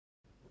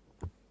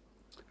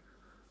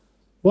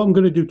What I'm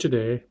going to do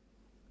today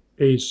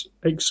is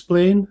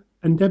explain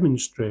and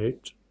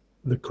demonstrate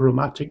the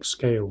chromatic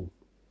scale.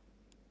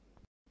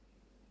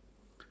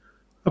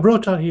 I've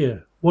wrote out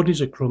here, what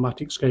is a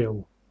chromatic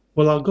scale?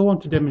 Well, I'll go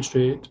on to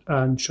demonstrate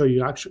and show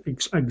you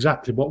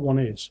exactly what one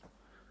is.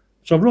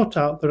 So I've wrote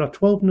out there are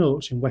 12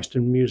 notes in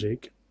Western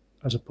music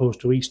as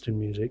opposed to Eastern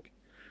music.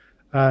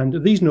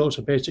 And these notes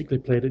are basically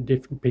played at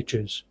different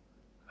pitches,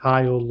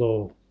 high or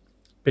low,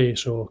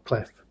 bass or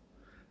clef.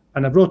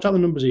 And I've wrote out the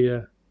numbers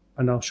here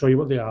and I'll show you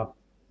what they are.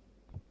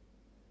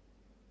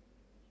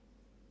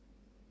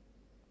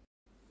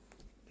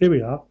 Here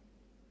we are.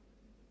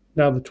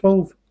 Now the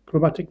 12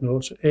 chromatic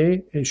notes are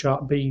A, A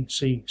sharp, B,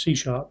 C, C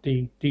sharp,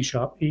 D, D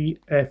sharp, E,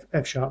 F,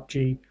 F sharp,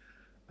 G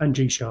and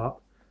G sharp.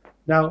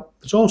 Now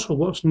there's also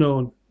what's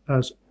known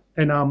as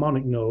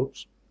enharmonic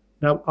notes.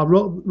 Now I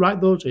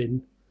write those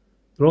in.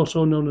 They're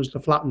also known as the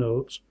flat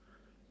notes,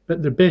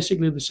 but they're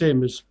basically the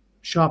same as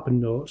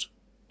sharpened notes.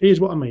 Here's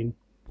what I mean.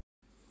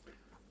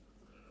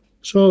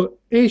 So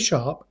A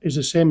sharp is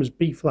the same as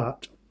B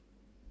flat,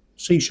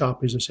 C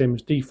sharp is the same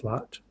as D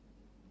flat,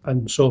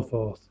 and so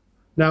forth.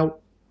 Now,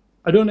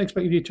 I don't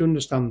expect you to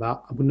understand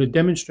that. I'm going to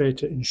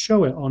demonstrate it and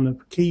show it on a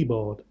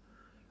keyboard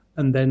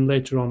and then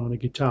later on a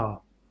guitar.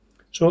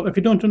 So if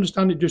you don't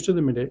understand it just at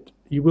the minute,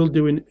 you will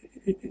do it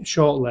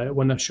shortly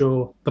when I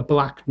show the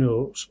black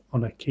notes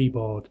on a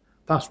keyboard.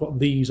 That's what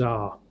these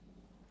are.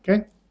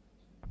 Okay?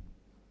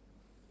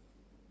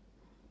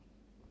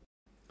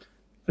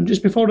 And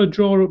just before I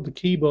draw up the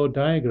keyboard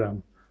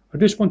diagram, I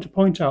just want to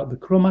point out the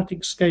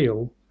chromatic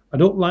scale. I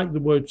don't like the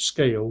word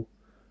scale.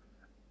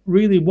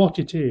 Really what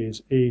it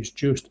is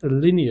just a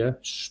linear,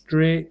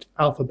 straight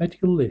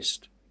alphabetical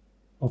list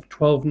of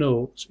 12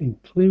 notes,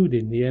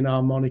 including the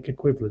enharmonic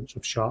equivalents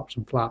of sharps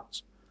and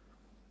flats.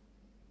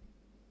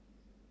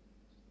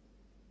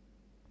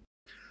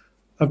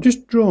 I've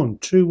just drawn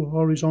two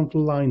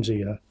horizontal lines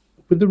here.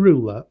 With the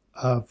ruler,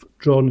 I've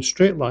drawn a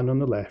straight line on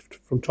the left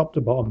from top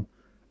to bottom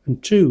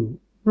and two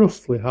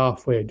roughly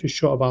halfway, just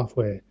short of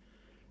halfway.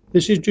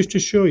 This is just to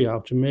show you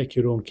how to make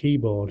your own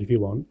keyboard if you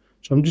want.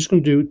 So I'm just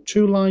going to do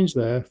two lines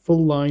there,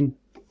 full line,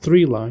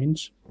 3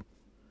 lines,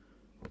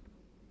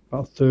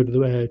 about a third of the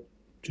way,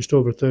 just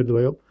over a third of the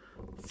way up.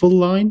 Full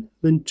line,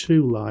 then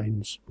 2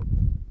 lines.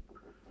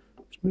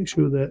 Just make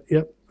sure that,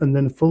 yep, and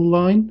then a full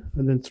line,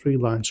 and then 3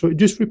 lines. So it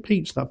just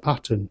repeats that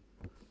pattern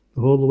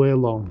the whole way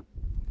along,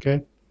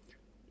 okay?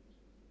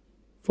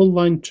 Full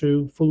line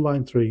 2, full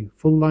line 3,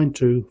 full line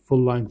 2,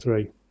 full line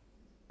 3.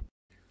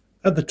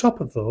 At the top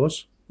of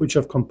those, which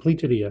I've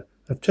completed here,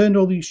 I've turned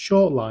all these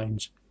short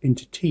lines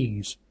into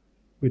T's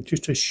with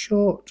just a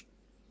short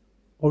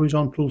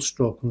horizontal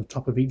stroke on the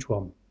top of each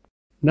one.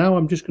 Now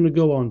I'm just going to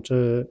go on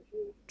to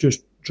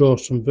just draw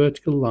some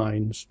vertical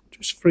lines,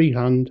 just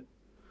freehand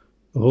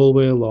the whole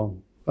way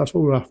along. That's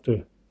what we're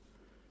after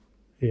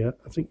here.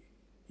 I think,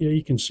 yeah,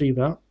 you can see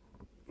that.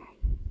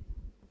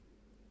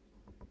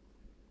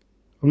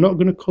 I'm not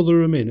going to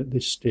colour them in at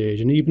this stage,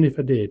 and even if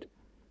I did,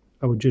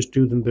 I would just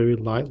do them very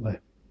lightly.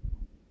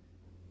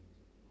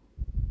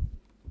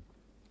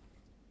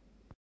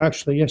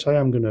 Actually, yes, I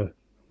am going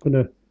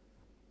to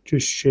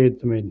just shade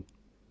them in.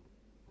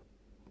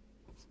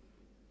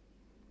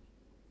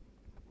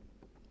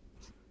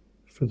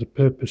 For the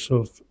purpose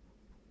of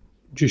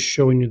just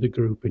showing you the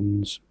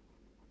groupings.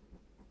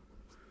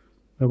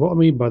 Now what I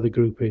mean by the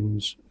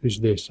groupings is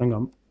this, hang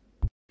on.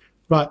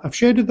 Right, I've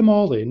shaded them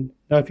all in.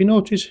 Now if you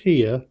notice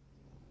here,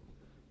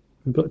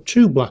 we've got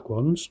 2 black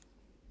ones,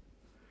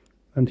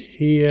 and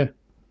here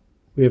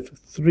we have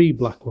 3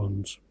 black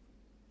ones.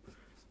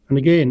 And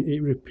again,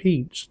 it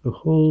repeats the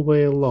whole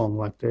way along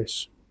like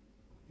this.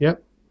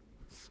 Yep.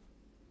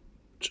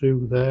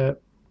 2 there.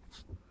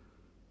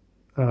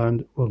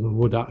 And, well, there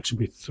would actually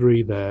be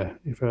 3 there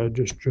if I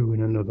just drew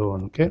in another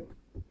one, okay?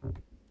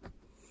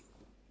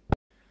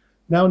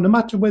 Now, no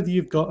matter whether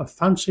you've got a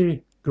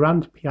fancy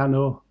grand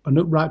piano, an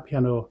upright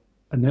piano,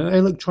 an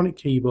electronic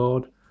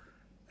keyboard,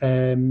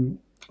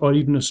 or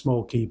even a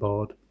small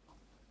keyboard,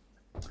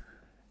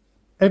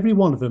 every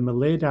one of them are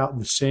laid out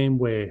the same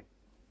way.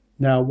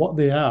 Now, what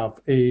they have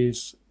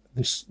is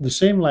the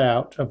same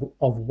layout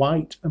of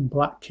white and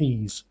black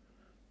keys.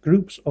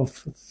 Groups of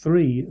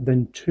 3,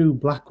 then 2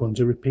 black ones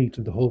are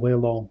repeated the whole way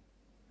along.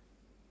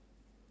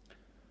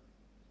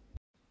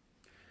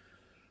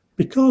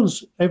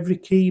 Because every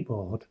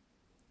keyboard,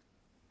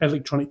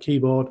 electronic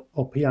keyboard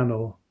or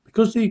piano,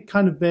 because they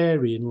kind of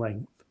vary in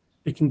length,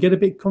 it can get a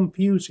bit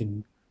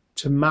confusing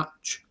to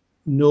match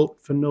note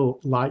for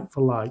note, like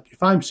for like.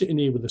 If I'm sitting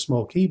here with a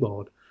small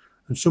keyboard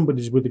and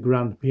somebody's with a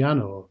grand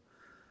piano,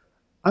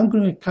 I'm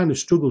going to kind of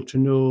struggle to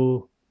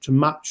know to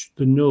match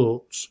the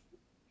notes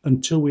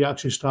until we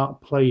actually start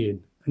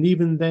playing. And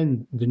even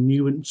then, the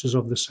nuances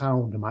of the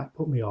sound might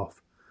put me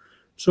off.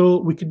 So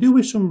we could do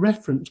with some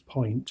reference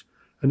point,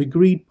 an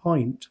agreed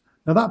point.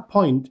 Now that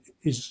point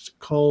is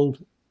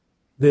called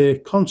the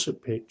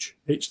concert pitch.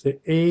 It's the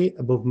A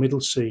above middle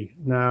C.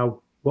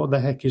 Now, what the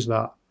heck is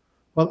that?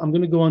 Well, I'm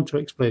going to go on to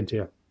explain to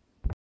you.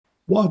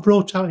 What I've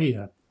wrote out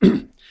here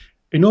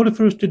In order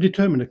for us to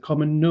determine a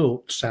common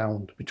note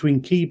sound between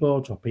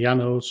keyboards or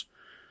pianos,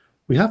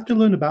 we have to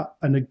learn about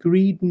an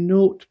agreed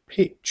note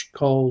pitch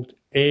called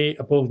A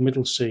above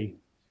middle C.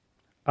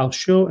 I'll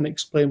show and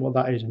explain what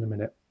that is in a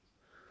minute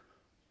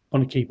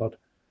on a keyboard.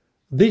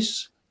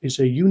 This is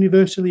a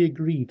universally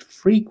agreed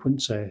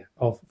frequency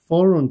of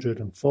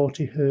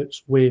 440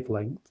 Hz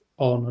wavelength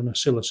on an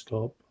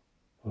oscilloscope,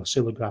 or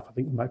oscillograph I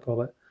think you might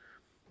call it.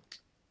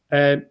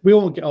 We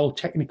won't get all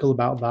technical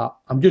about that.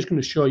 I'm just going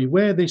to show you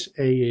where this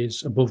A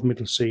is above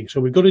middle C.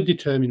 So we've got to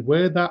determine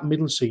where that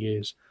middle C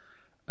is,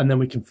 and then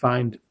we can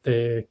find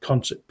the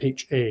concert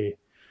pitch A.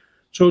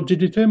 So to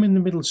determine the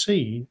middle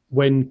C,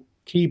 when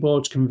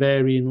keyboards can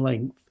vary in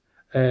length,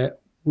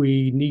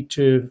 we need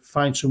to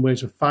find some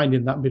ways of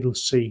finding that middle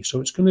C.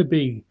 So it's going to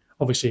be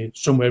obviously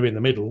somewhere in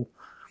the middle,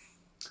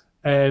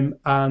 and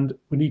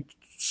we need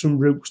some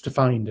routes to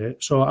find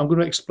it. So I'm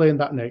going to explain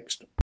that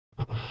next.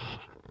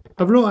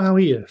 I've wrote out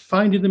here,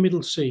 finding the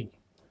middle C.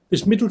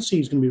 This middle C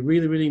is going to be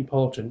really, really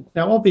important.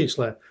 Now,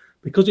 obviously,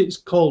 because it's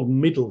called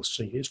middle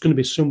C, it's going to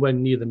be somewhere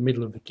near the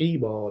middle of the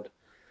keyboard.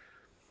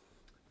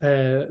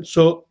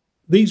 So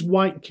these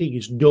white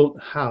keys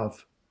don't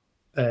have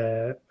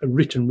a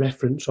written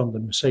reference on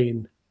them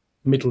saying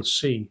middle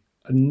C,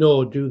 and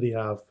nor do they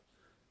have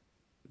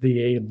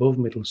the A above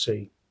middle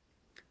C.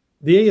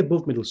 The A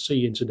above middle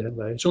C,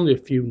 incidentally, it's only a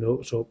few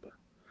notes up.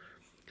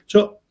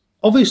 So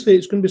obviously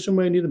it's going to be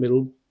somewhere near the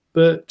middle,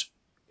 but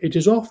it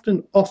is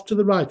often off to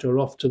the right or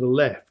off to the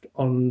left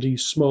on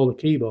these smaller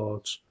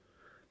keyboards.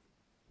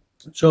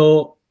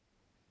 So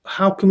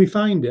how can we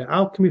find it?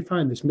 How can we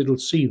find this middle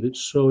C that's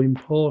so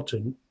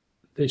important,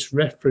 this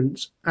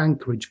reference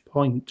anchorage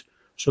point,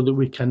 so that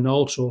we can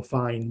also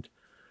find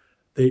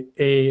the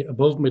A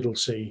above middle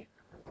C?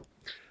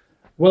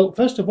 Well,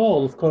 first of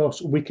all, of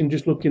course, we can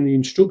just look in the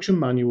instruction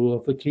manual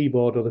of the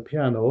keyboard or the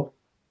piano.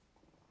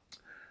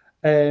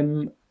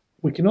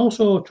 We can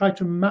also try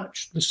to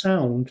match the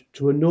sound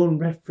to a known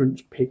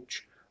reference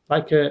pitch,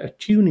 like a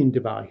tuning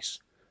device.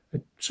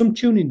 Some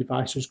tuning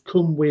devices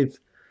come with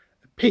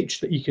a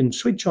pitch that you can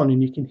switch on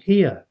and you can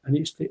hear, and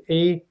it's the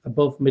A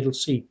above middle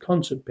C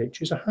concert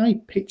pitch. It's a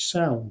high-pitched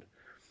sound,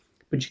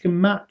 but you can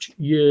match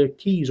your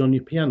keys on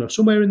your piano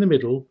somewhere in the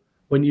middle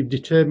when you've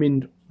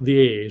determined the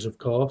A's, of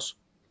course.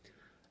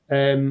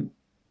 I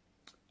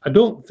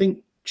don't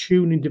think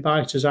tuning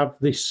devices have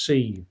this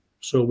C,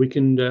 so we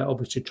can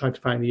obviously try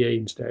to find the A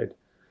instead.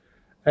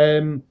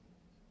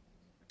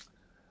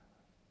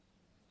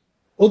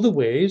 Other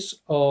ways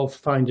of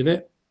finding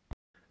it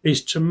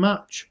is to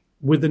match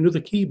with another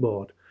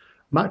keyboard.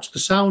 Match the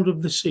sound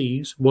of the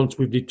C's once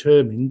we've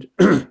determined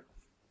a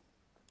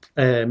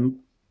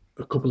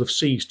couple of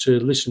C's to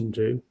listen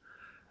to,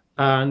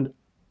 and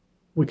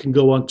we can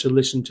go on to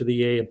listen to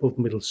the A above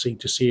middle C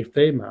to see if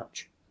they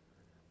match.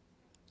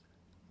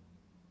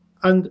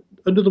 And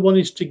another one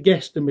is to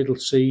guess the middle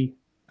C,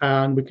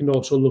 and we can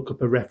also look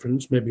up a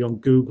reference, maybe on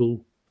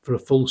Google, for a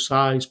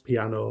full-size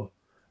piano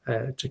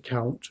to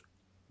count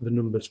the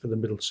numbers for the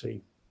middle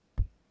C.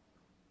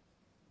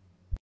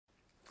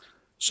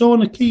 So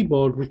on a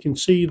keyboard, we can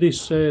see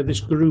this this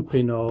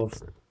grouping of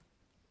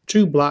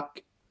 2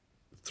 black,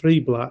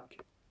 3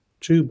 black,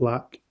 2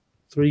 black,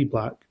 3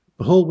 black,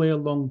 the whole way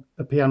along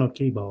a piano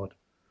keyboard.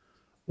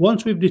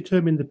 Once we've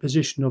determined the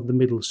position of the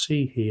middle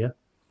C here,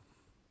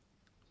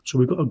 so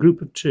we've got a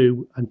group of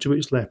 2, and to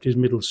its left is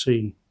middle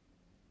C.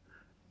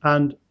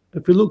 And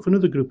if we look for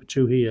another group of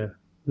 2 here,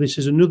 this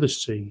is another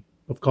C.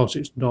 Of course,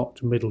 it's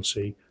not middle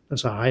C,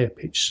 that's a higher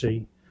pitch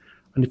C.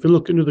 And if we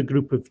look at another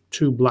group of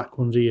 2 black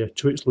ones here,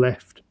 to its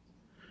left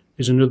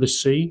is another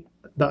C.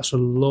 That's a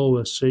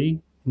lower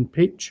C in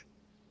pitch.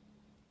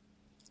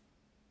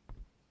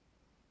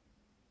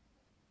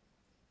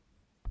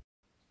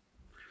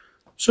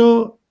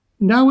 So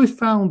now we've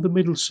found the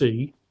middle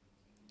C,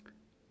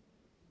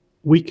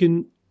 we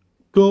can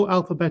go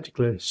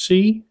alphabetically: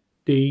 C,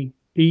 D,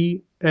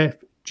 E, F,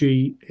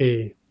 G,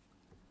 A.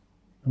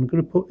 I'm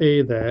going to put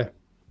A there,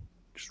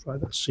 just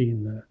write that C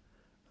in there,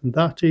 and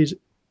that is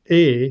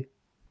A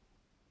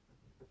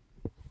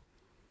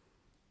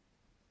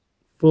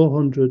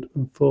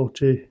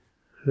 440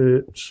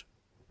 Hertz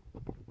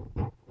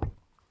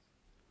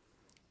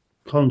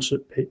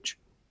concert pitch.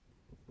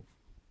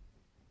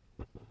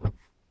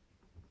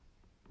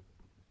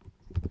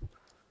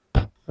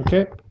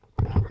 Okay.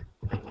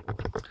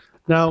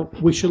 Now,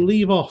 we shall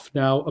leave off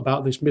now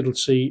about this middle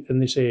C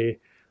and this A.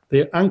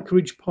 They're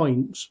anchorage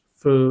points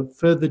for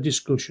further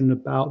discussion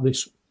about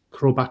this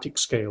chromatic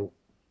scale.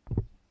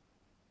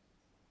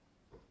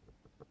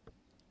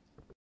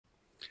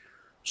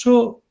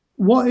 So,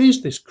 what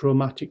is this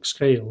chromatic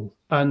scale,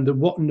 and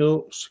what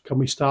notes can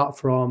we start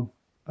from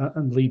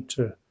and lead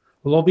to?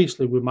 Well,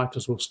 obviously, we might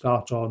as well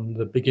start on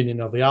the beginning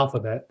of the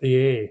alphabet, the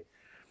A.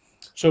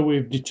 So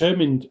we've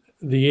determined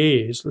the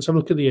A's. Let's have a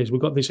look at the A's.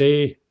 We've got this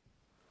A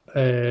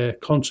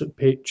concert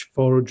pitch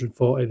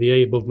 440, the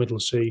A above middle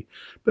C.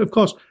 But of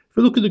course, if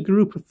we look at the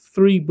group of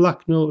 3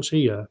 black notes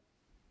here,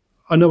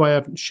 I know I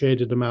haven't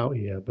shaded them out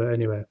here, but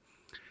anyway,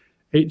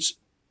 it's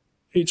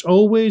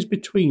always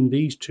between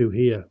these 2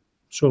 here.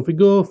 So if we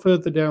go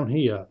further down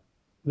here,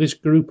 this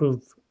group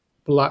of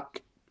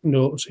black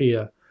notes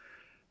here,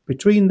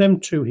 between them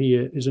two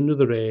here is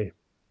another A,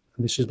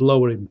 and this is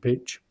lower in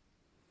pitch,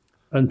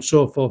 and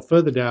so forth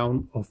further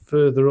down or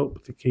further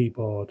up the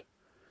keyboard.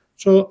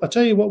 So I'll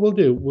tell you what we'll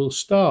do. We'll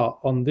start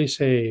on this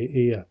A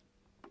here,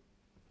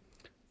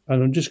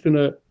 and I'm just going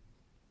to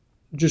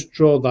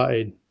draw that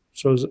in.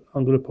 So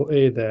I'm going to put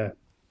A there.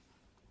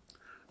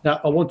 Now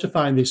I want to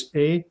find this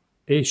A,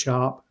 A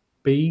sharp,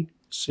 B,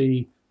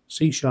 C,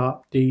 C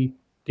sharp, D,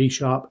 D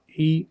sharp,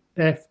 E,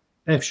 F,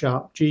 F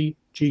sharp, G,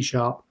 G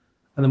sharp,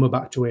 and then we're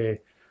back to A.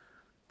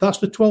 That's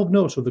the 12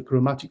 notes of the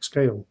chromatic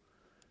scale.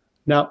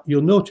 Now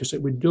you'll notice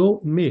that we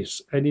don't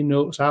miss any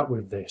notes out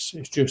with this.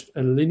 It's just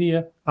a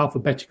linear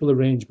alphabetical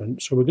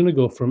arrangement. So we're going to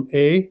go from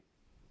A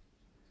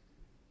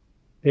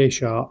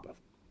sharp,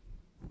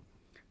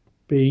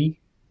 B,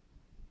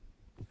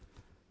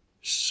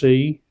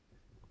 C,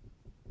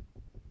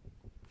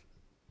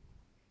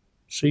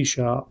 C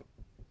sharp,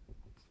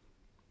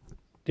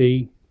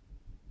 D,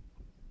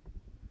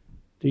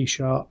 D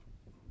sharp,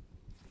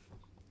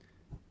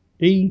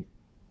 E,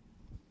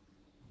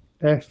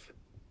 F,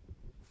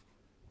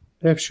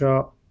 F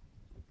sharp,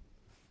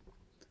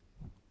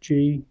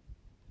 G,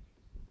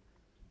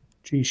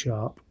 G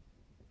sharp,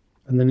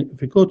 and then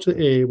if we go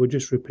to A, we're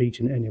just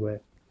repeating it anyway.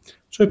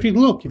 So if you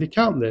look, if you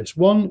count this,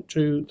 1,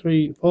 2,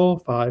 3, 4,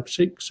 5,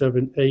 6,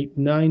 7, 8,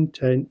 9,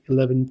 10,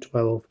 11,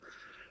 12.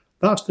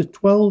 That's the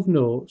 12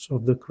 notes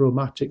of the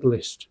chromatic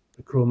list,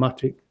 the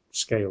chromatic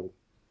scale.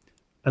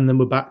 And then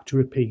we're back to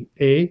repeat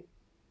A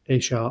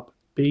sharp,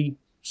 B,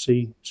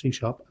 C, C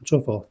sharp, and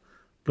so forth,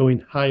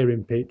 going higher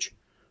in pitch.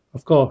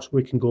 Of course,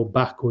 we can go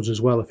backwards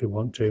as well if we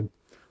want to.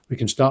 We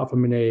can start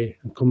from an A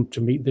and come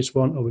to meet this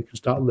one, or we can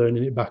start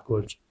learning it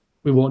backwards.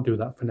 We won't do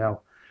that for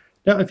now.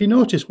 Now, if you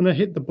notice, when I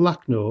hit the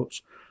black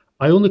notes,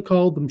 I only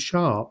called them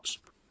sharps.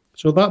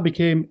 So that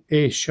became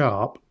A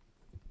sharp.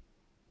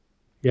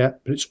 Yeah,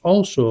 but it's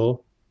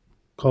also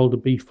called a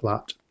B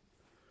flat.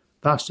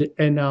 That's the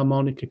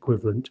enharmonic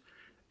equivalent.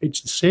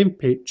 It's the same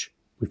pitch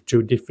with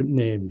two different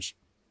names.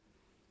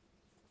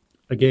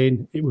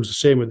 Again, it was the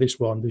same with this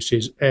one. This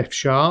is F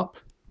sharp,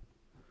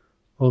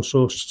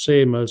 also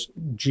same as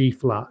G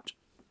flat.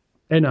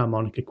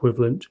 Enharmonic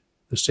equivalent,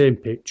 the same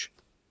pitch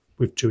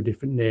with two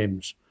different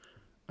names.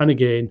 And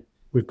again,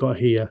 we've got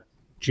here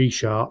G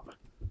sharp.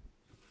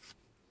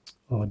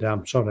 Oh,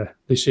 damn, sorry.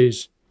 This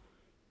is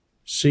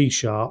C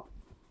sharp.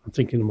 I'm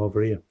thinking them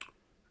over here.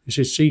 This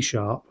is C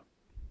sharp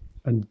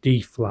and D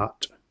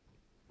flat.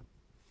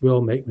 We all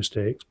make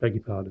mistakes, beg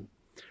your pardon.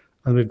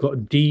 And we've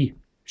got D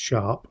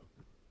sharp,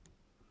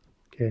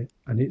 okay,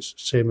 and it's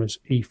same as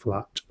E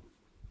flat.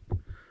 And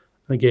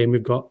again,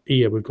 we've got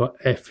here, we've got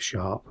F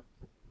sharp,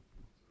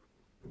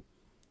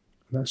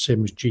 and that's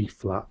same as G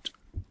flat.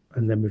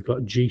 And then we've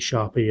got G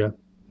sharp here,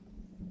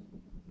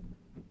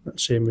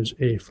 that's same as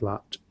A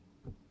flat.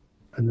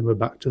 And then we're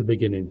back to the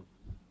beginning.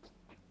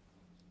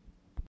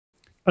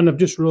 And I've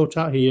just wrote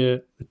out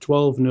here the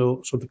 12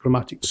 notes of the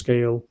chromatic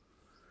scale.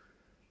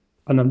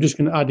 And I'm just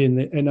going to add in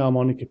the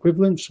enharmonic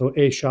equivalent. So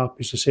A sharp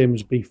is the same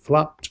as B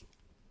flat.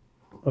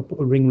 I'll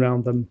put a ring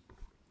around them.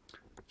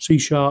 C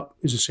sharp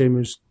is the same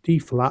as D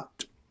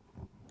flat.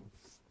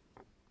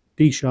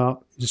 D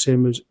sharp is the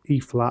same as E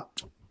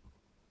flat.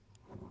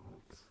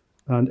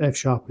 And F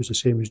sharp is the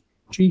same as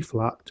G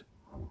flat.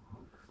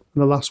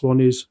 And the last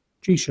one is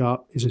G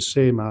sharp is the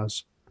same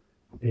as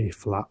A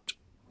flat.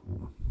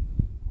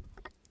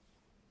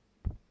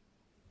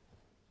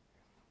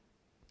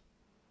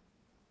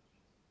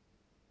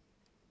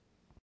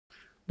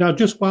 Now,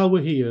 just while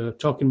we're here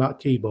talking about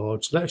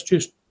keyboards, let's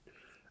just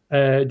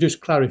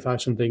clarify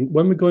something.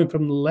 When we're going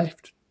from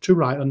left to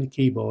right on the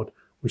keyboard,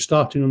 we're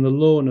starting on the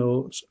low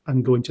notes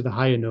and going to the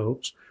higher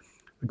notes.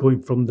 We're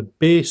going from the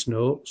bass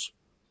notes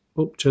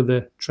up to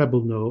the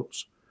treble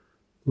notes,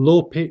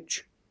 low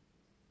pitch,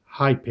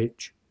 high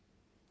pitch,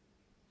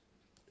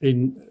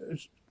 in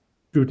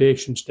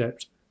gradation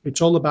steps.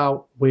 It's all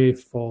about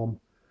waveform,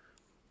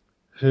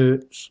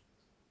 hertz,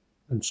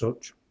 and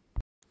such.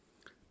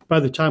 By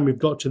the time we've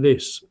got to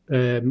this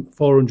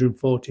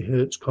 440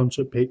 hertz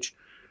concert pitch,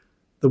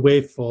 the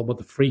waveform or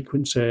the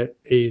frequency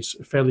is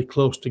fairly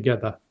close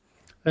together.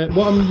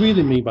 What I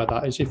really mean by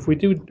that is if we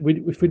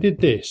did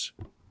this,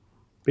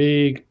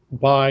 big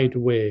wide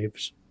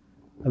waves,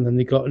 and then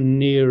they got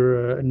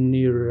nearer and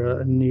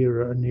nearer and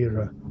nearer and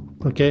nearer.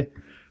 Okay,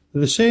 they're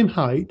the same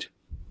height.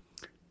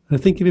 And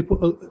I think if you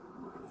put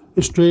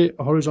a straight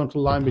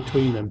horizontal line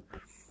between them,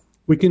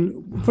 we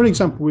can, for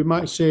example, we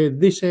might say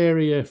this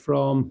area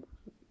from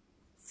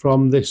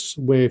this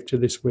wave to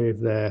this wave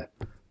there,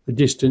 the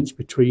distance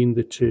between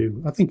the two,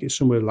 I think it's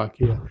somewhere like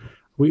here.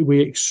 We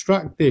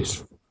extract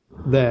this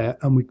there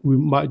and we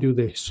might do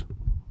this.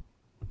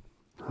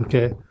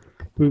 Okay,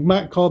 we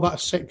might call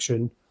that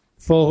section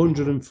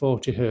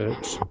 440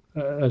 hertz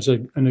as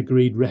an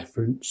agreed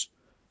reference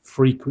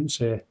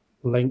frequency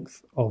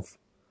length of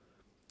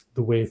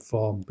the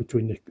waveform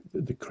between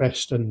the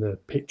crest and the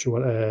pitch,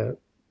 or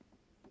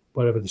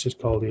whatever this is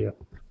called here.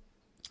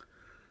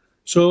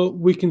 So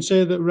we can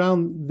say that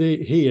round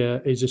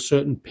here is a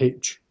certain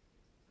pitch,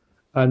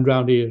 and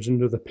round here is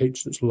another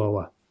pitch that's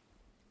lower.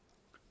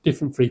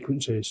 Different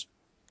frequencies.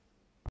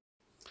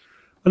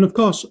 And of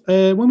course,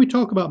 when we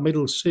talk about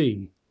middle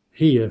C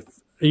here,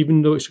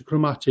 even though it's a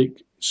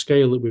chromatic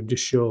scale that we've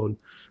just shown,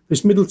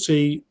 this middle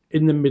C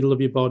in the middle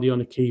of your body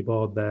on a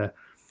keyboard there,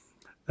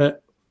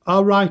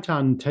 our right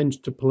hand tends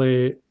to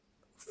play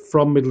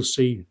from middle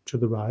C to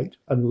the right,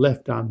 and the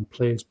left hand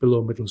plays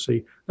below middle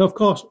C. Now, of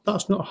course,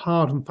 that's not a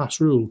hard and fast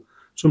rule.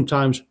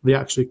 Sometimes they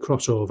actually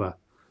cross over.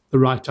 The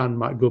right hand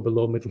might go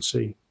below middle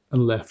C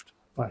and left,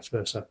 vice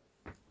versa.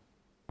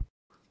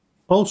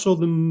 Also,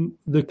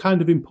 the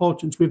kind of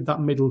importance with that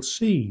middle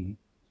C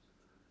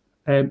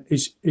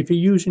is if you're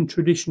using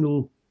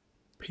traditional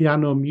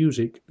piano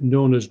music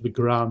known as the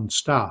grand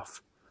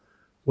staff,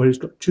 where it's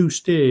got two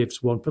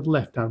staves, one for the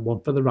left hand,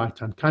 one for the right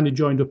hand, kind of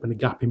joined up and a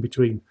gap in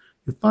between.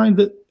 You find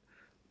that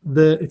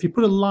if you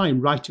put a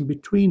line right in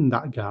between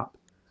that gap,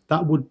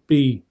 that would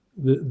be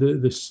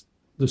the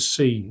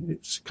C.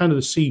 It's kind of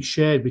the C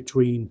shared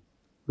between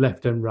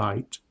left and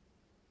right.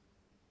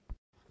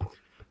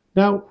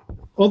 Now,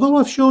 although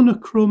I've shown a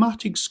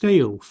chromatic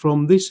scale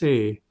from this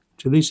A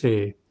to this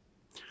A,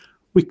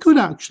 we could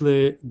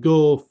actually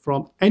go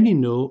from any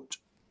note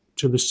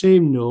to the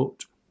same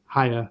note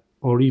higher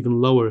or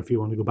even lower if you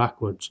want to go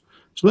backwards.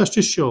 So let's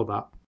just show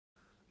that.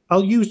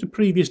 I'll use the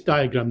previous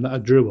diagram that I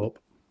drew up.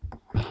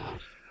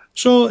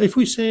 So if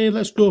we say,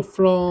 let's go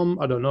from,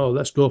 I don't know,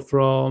 let's go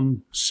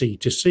from C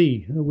to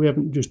C. We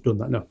haven't just done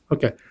that, no.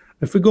 Okay,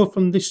 if we go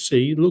from this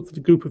C, look for the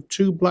group of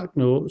two black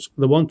notes,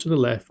 the one to the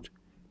left.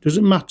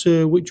 Doesn't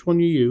matter which one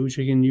you use,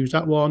 you can use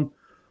that one,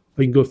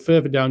 or you can go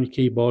further down your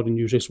keyboard and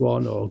use this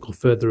one, or go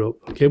further up.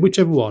 Okay,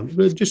 whichever one,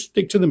 we'll just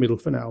stick to the middle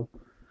for now.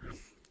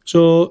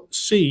 So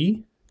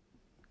C,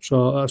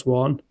 so that's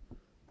one.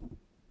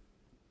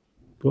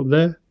 Go up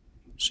there,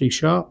 C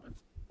sharp,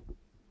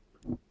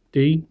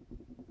 D,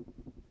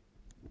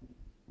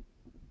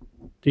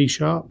 D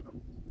sharp,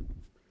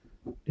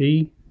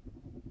 E,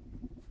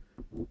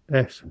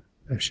 F,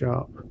 F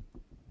sharp,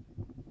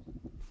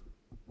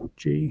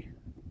 G,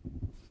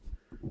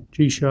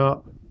 G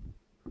sharp,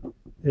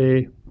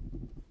 A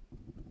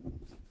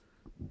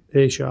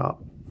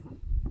sharp,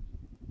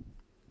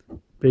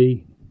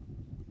 B,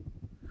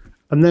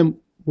 and then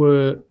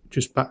we're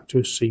just back to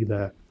a C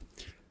there.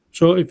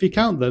 So if you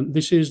count them,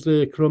 this is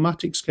the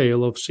chromatic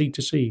scale of C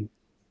to C.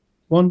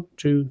 1,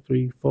 2,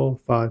 3, 4,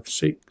 5,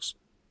 6,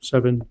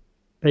 7,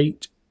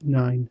 8,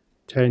 9,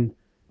 10,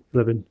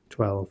 11,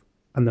 12.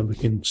 And then we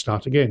can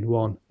start again.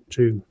 1,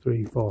 2,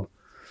 3, 4.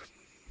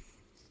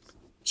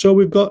 So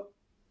we've got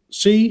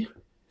C,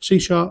 C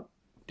sharp,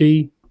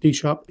 D, D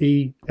sharp,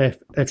 E, F,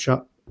 F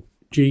sharp,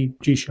 G,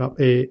 G sharp,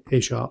 A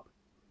sharp,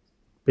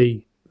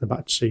 B, and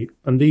back to C.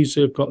 And these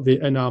have got the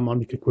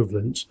enharmonic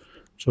equivalents.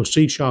 So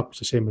C sharp is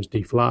the same as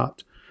D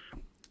flat,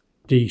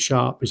 D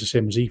sharp is the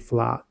same as E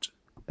flat,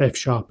 F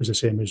sharp is the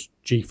same as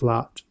G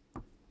flat,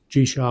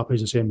 G sharp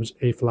is the same as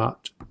A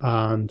flat,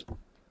 and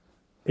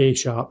A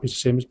sharp is the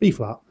same as B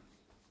flat.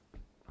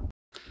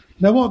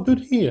 Now what I've done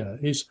here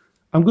is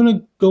I'm going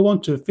to go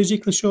on to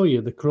physically show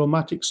you the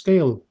chromatic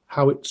scale,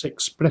 how it's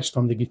expressed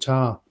on the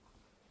guitar,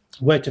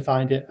 where to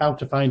find it, how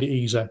to find it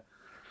easy.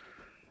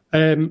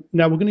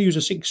 Now we're going to use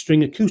a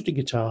 6-string acoustic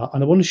guitar,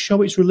 and I want to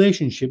show its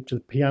relationship to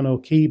the piano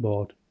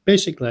keyboard.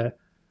 Basically,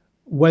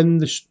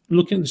 when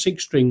looking at the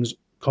 6 strings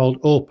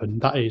called open,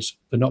 that is,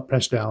 they're not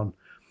pressed down,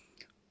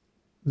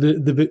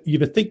 you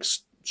have a thick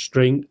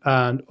string,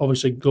 and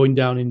obviously going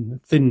down in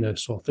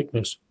thinness or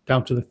thickness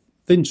down to the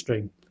thin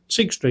string.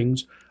 6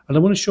 strings, and I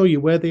want to show you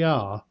where they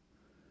are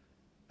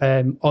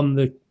on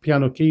the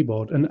piano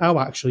keyboard, and how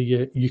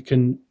actually you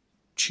can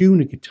tune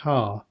a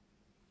guitar,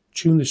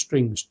 tune the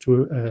strings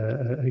to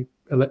an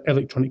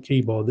electronic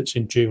keyboard that's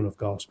in tune, of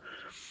course.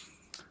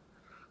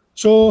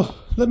 So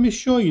let me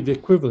show you the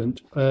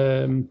equivalent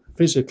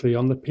physically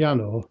on the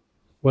piano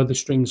where the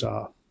strings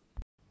are.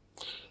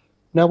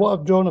 Now what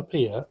I've drawn up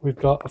here, we've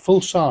got a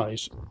full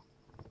size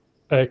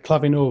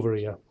clavin over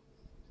here,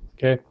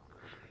 okay?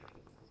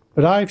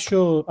 But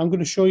I'm going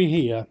to show you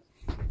here,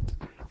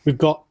 we've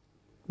got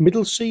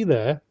middle C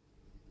there,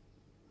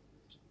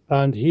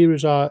 and here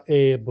is our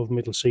A above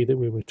middle C that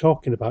we were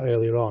talking about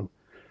earlier on.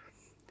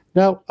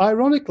 Now,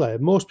 ironically,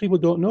 most people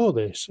don't know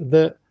this,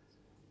 that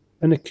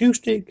an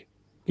acoustic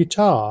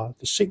guitar,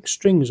 the 6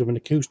 strings of an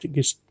acoustic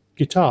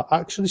guitar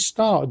actually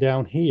start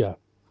down here.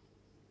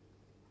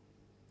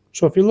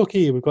 So if you look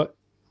here, we've got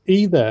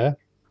E there,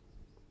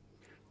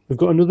 we've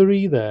got another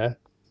E there,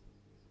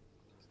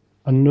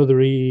 another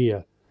E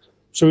here.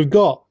 So we've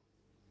got,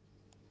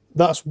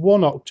 that's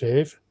 1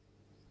 octave,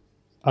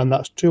 and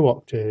that's 2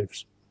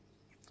 octaves.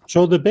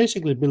 So they're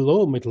basically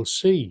below middle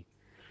C.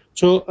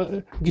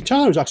 So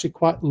guitar is actually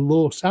quite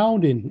low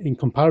sounding in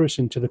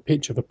comparison to the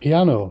pitch of a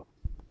piano.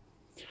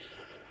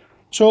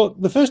 So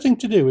the first thing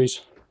to do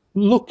is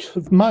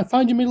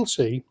find your middle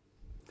C,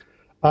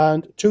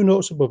 and 2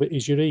 notes above it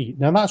is your E.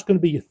 Now that's going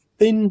to be a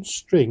thin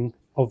string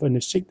of a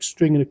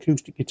 6-string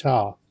acoustic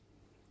guitar.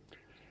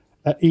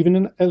 Even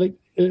an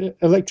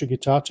electric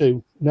guitar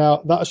too.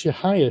 Now that's your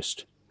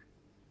highest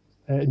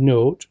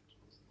note.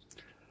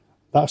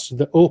 That's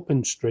the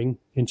open string,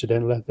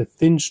 incidentally, the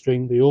thin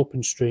string, the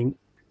open string,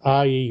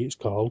 IE it's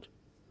called.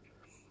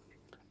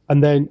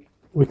 And then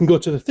we can go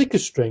to the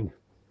thickest string,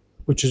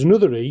 which is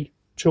another E,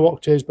 2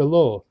 octaves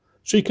below.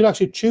 So you can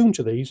actually tune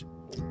to these.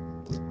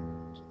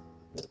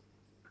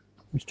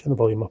 Let's turn the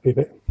volume up a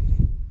bit.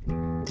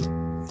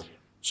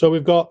 So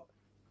we've got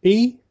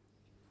E,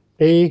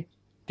 A,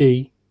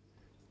 D,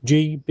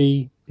 G,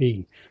 B,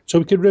 E. So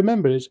we can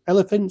remember it's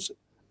elephants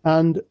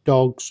and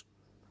dogs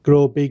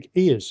grow big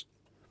ears.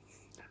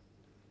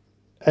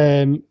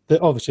 The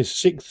obviously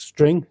sixth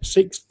string,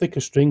 sixth thicker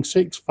string,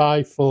 6,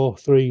 5, 4,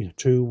 3,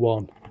 2,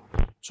 1.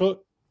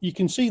 So you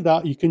can see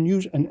that you can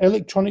use an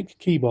electronic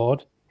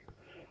keyboard.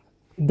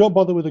 Don't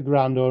bother with a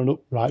grand or an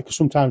upright because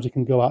sometimes it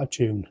can go out of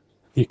tune,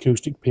 the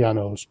acoustic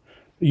pianos.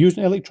 Use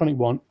an electronic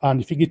one,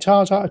 and if your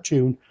guitar's out of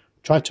tune,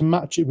 try to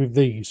match it with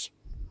these.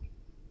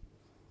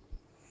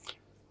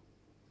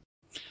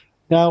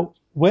 Now,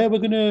 where we're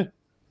going to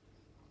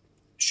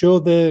show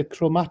the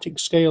chromatic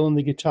scale on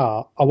the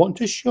guitar, I want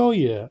to show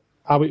you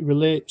how it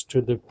relates to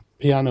the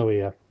piano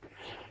here.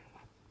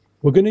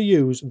 We're going to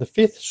use the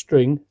 5th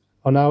string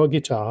on our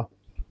guitar,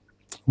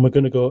 and we're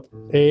going to go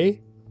A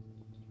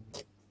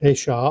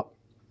sharp,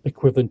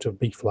 equivalent of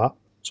B flat.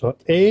 So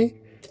A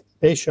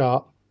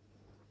sharp,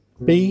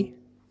 B,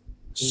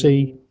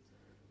 C,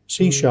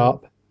 C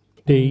sharp,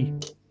 D,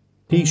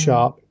 D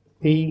sharp,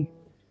 E,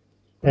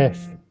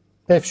 F,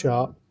 F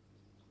sharp,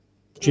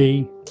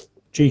 G,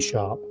 G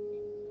sharp.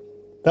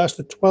 That's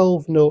the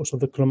 12 notes of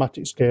the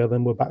chromatic scale,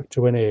 then we're back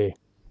to an A.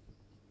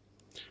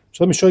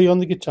 So let me show you on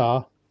the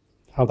guitar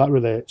how that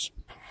relates.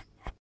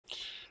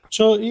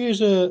 So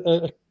here's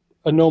a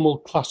normal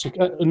classic,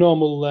 a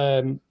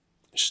normal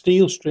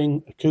steel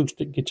string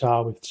acoustic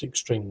guitar with 6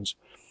 strings.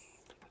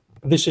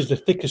 This is the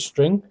thickest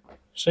string,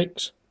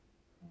 6,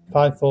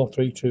 5, 4,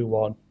 3, 2,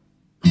 1.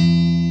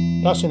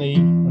 That's an E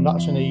and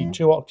that's an E,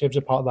 2 octaves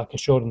apart like I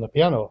showed on the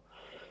piano.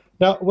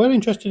 Now we're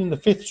interested in the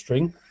 5th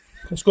string.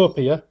 Let's go up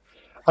here.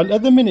 And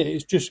at the minute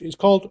it's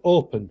called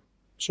open.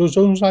 So as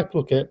soon as I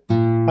pluck it,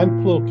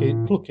 I'm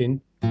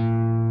plucking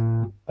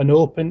an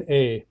open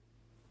A.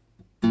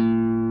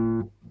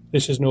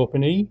 This is an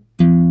open E.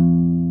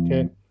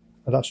 Okay, and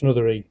that's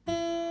another E.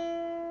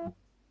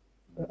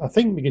 I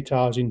think my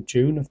guitar's in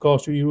tune. Of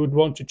course, you would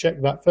want to check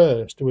that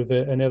first with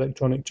an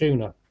electronic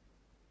tuner.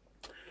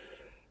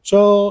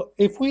 So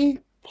if we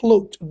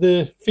plucked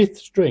the 5th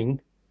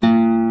string,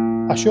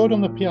 I showed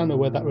on the piano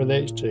where that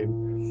relates to.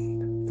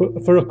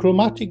 For a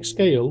chromatic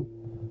scale,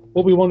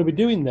 what we want to be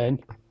doing then,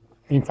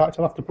 in fact,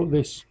 I'll have to put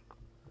this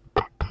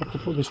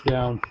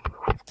down.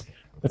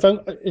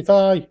 If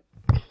I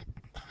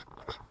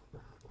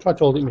try to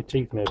hold it in my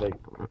teeth, maybe.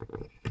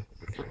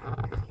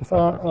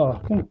 I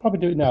can probably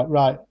do it now.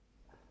 Right.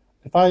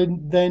 If I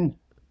then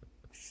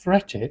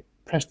fret it,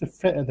 press the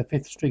fret of the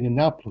 5th string and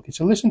now pluck it.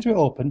 So listen to it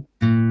open.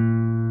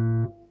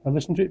 And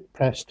listen to it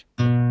pressed.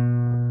 So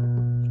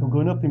I'm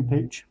going up in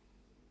pitch.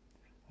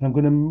 And I'm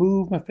going to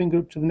move my finger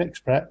up to the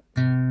next fret,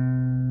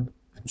 and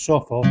so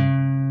forth.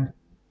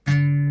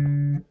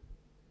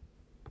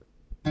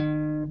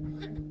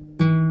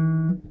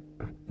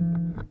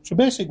 So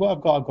basically what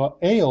I've got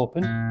A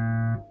open,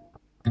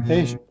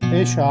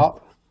 A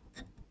sharp,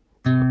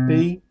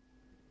 B,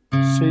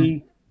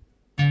 C,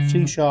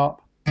 C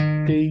sharp,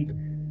 D,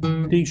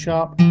 D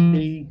sharp,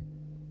 E,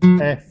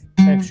 F,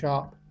 F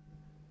sharp,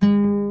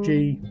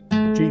 G,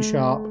 G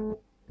sharp, and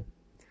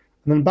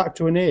then back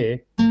to an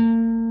A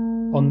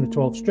on the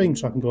 12th string,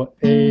 so I can go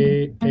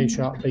A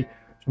sharp, B. So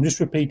I'm just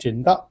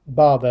repeating that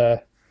bar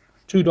there,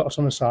 2 dots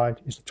on the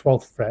side is the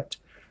 12th fret.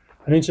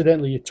 And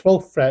incidentally, your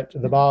 12th fret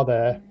of the bar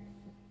there,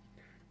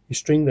 your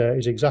string there,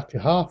 is exactly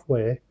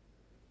halfway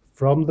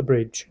from the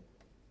bridge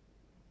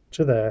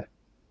to there,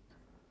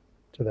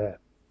 to there.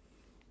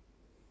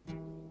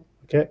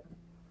 Okay?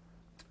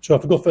 So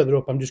if I go further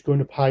up, I'm just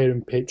going up higher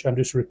in pitch. I'm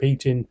just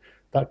repeating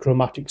that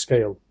chromatic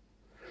scale.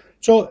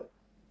 So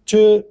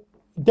to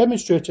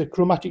demonstrate a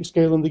chromatic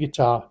scale on the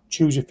guitar,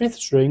 choose your 5th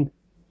string,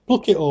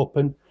 pluck it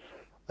open,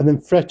 and then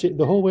fret it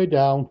the whole way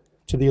down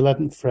to the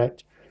 11th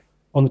fret.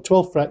 On the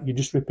 12th fret, you're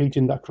just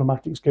repeating that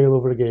chromatic scale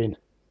over again.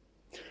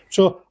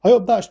 So I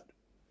hope that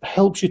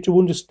helps you to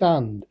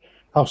understand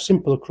how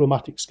simple a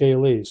chromatic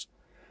scale is.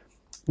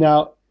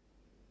 Now,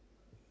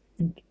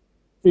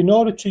 in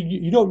order to,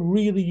 you don't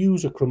really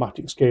use a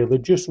chromatic scale, they're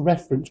just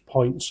reference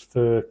points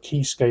for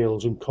key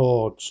scales and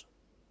chords.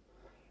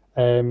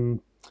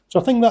 So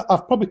I think that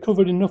I've probably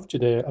covered enough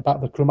today about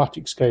the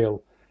chromatic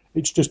scale.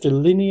 It's just a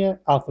linear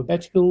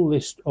alphabetical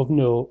list of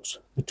notes,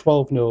 the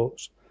 12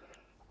 notes.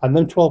 And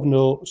then 12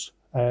 notes,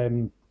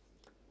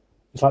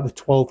 it's like the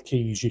 12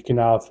 keys. You can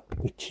have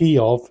the key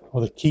of, or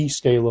the key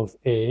scale of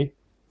A.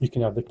 You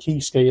can have the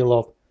key scale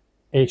of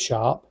A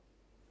sharp,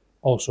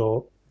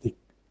 also the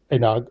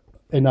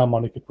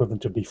enharmonic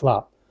equivalent of B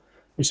flat.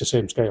 It's the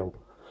same scale.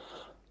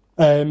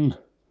 And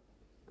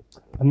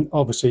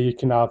obviously you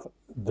can have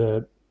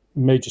the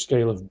major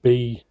scale of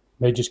B,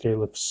 major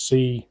scale of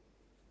C,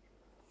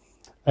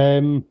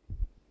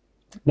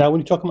 Now,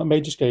 when you're talking about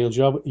major scales,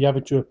 you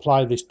have to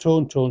apply this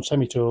tone, tone,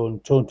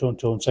 semitone, tone, tone,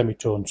 tone,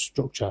 semitone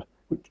structure,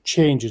 which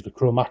changes the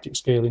chromatic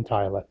scale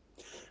entirely.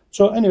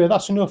 So anyway,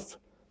 that's enough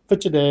for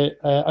today.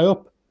 I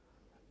hope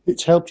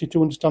it's helped you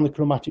to understand the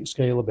chromatic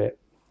scale a bit.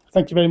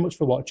 Thank you very much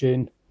for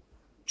watching.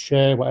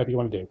 Share whatever you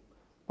want to do.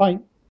 Bye.